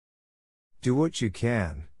Do what you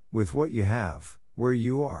can, with what you have, where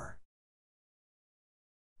you are.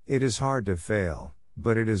 It is hard to fail,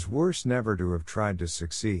 but it is worse never to have tried to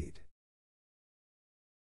succeed.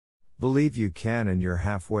 Believe you can and you're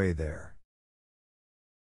halfway there.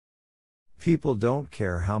 People don't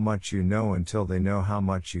care how much you know until they know how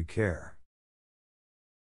much you care.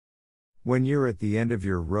 When you're at the end of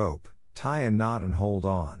your rope, tie a knot and hold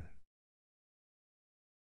on.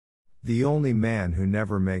 The only man who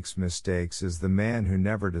never makes mistakes is the man who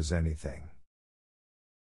never does anything.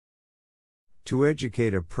 To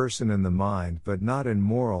educate a person in the mind but not in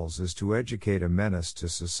morals is to educate a menace to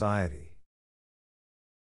society.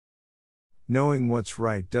 Knowing what's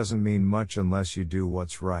right doesn't mean much unless you do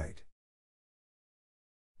what's right.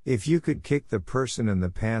 If you could kick the person in the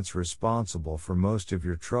pants responsible for most of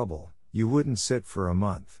your trouble, you wouldn't sit for a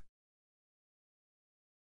month.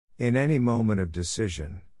 In any moment of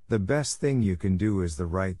decision, the best thing you can do is the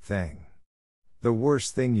right thing. The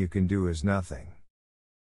worst thing you can do is nothing.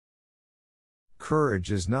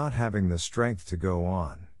 Courage is not having the strength to go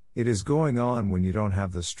on, it is going on when you don't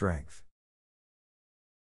have the strength.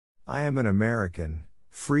 I am an American,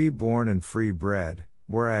 free-born and free-bred,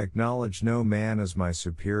 where I acknowledge no man as my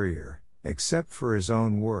superior, except for his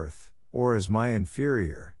own worth, or as my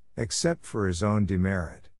inferior, except for his own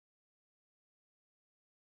demerit.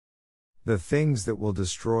 The things that will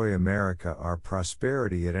destroy America are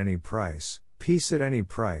prosperity at any price, peace at any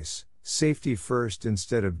price, safety first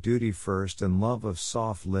instead of duty first, and love of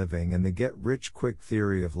soft living and the get-rich-quick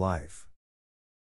theory of life.